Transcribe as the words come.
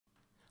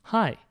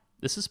Hi,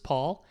 this is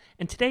Paul,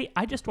 and today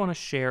I just want to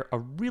share a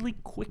really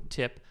quick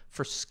tip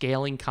for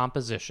scaling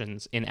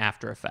compositions in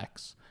After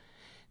Effects.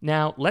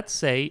 Now, let's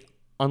say,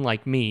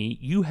 unlike me,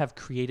 you have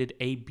created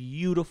a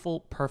beautiful,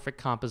 perfect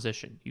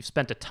composition. You've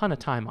spent a ton of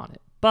time on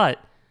it, but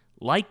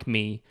like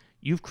me,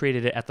 you've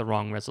created it at the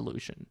wrong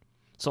resolution.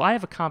 So I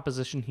have a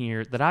composition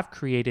here that I've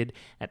created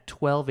at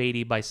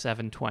 1280 by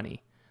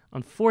 720.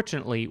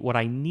 Unfortunately, what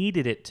I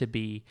needed it to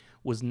be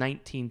was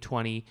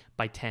 1920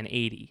 by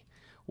 1080.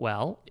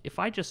 Well, if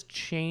I just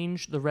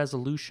change the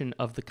resolution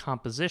of the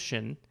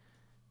composition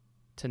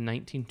to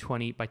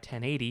 1920 by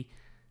 1080,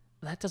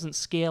 that doesn't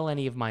scale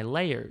any of my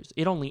layers.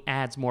 It only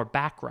adds more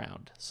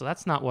background. So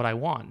that's not what I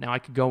want. Now I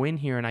could go in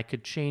here and I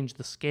could change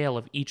the scale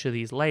of each of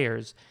these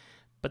layers,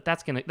 but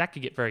that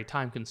could get very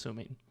time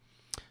consuming.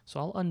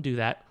 So I'll undo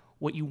that.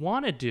 What you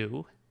want to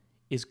do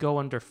is go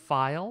under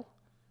File,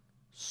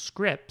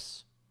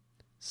 Scripts,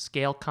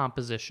 Scale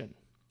Composition.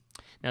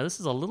 Now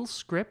this is a little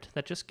script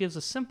that just gives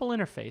a simple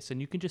interface,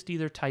 and you can just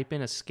either type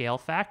in a scale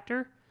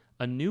factor,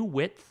 a new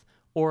width,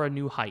 or a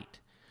new height.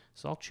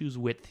 So I'll choose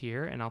width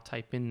here and I'll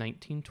type in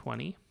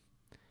 1920.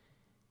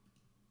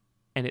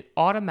 And it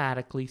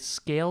automatically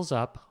scales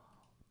up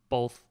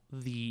both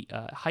the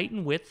height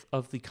and width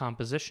of the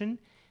composition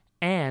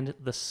and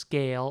the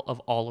scale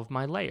of all of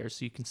my layers.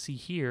 So you can see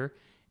here,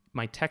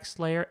 my text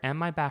layer and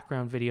my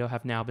background video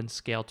have now been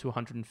scaled to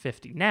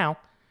 150. Now,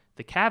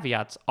 the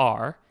caveats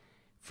are,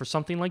 for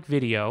something like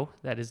video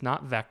that is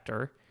not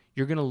vector,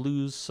 you're going to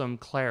lose some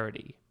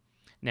clarity.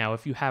 Now,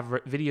 if you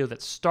have video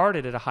that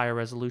started at a higher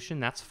resolution,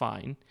 that's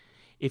fine.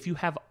 If you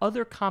have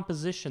other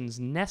compositions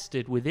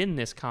nested within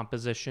this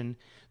composition,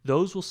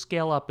 those will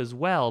scale up as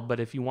well, but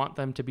if you want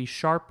them to be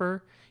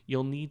sharper,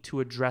 you'll need to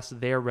address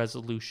their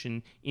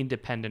resolution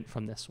independent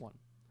from this one.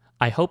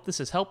 I hope this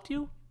has helped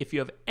you. If you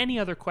have any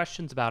other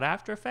questions about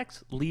After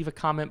Effects, leave a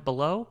comment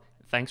below.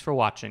 Thanks for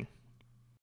watching.